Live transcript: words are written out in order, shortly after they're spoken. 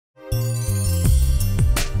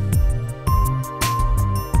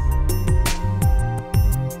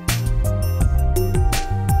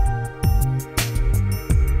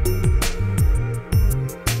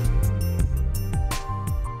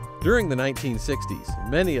the 1960s,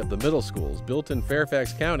 many of the middle schools built in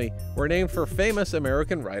Fairfax County were named for famous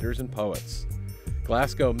American writers and poets.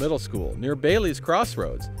 Glasgow Middle School, near Bailey's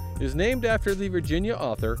Crossroads, is named after the Virginia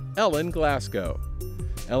author Ellen Glasgow.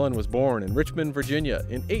 Ellen was born in Richmond, Virginia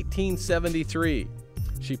in 1873.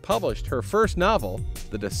 She published her first novel,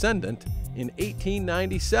 The Descendant, in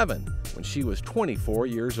 1897 when she was 24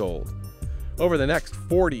 years old. Over the next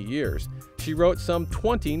 40 years, she wrote some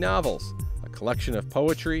 20 novels, a collection of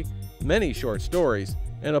poetry, many short stories,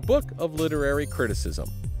 and a book of literary criticism.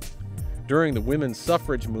 During the women's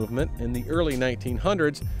suffrage movement in the early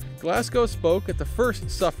 1900s, Glasgow spoke at the first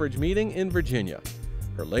suffrage meeting in Virginia.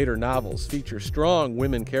 Her later novels feature strong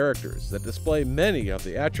women characters that display many of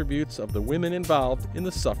the attributes of the women involved in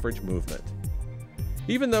the suffrage movement.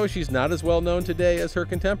 Even though she's not as well known today as her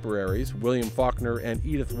contemporaries, William Faulkner and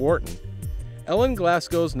Edith Wharton, Ellen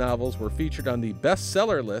Glasgow's novels were featured on the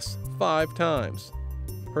bestseller list 5 times.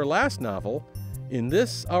 Her last novel, In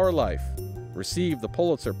This Our Life, received the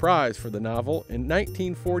Pulitzer Prize for the novel in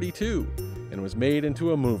 1942 and was made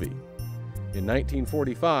into a movie. In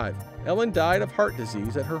 1945, Ellen died of heart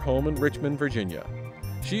disease at her home in Richmond, Virginia.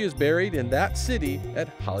 She is buried in that city at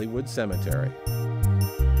Hollywood Cemetery.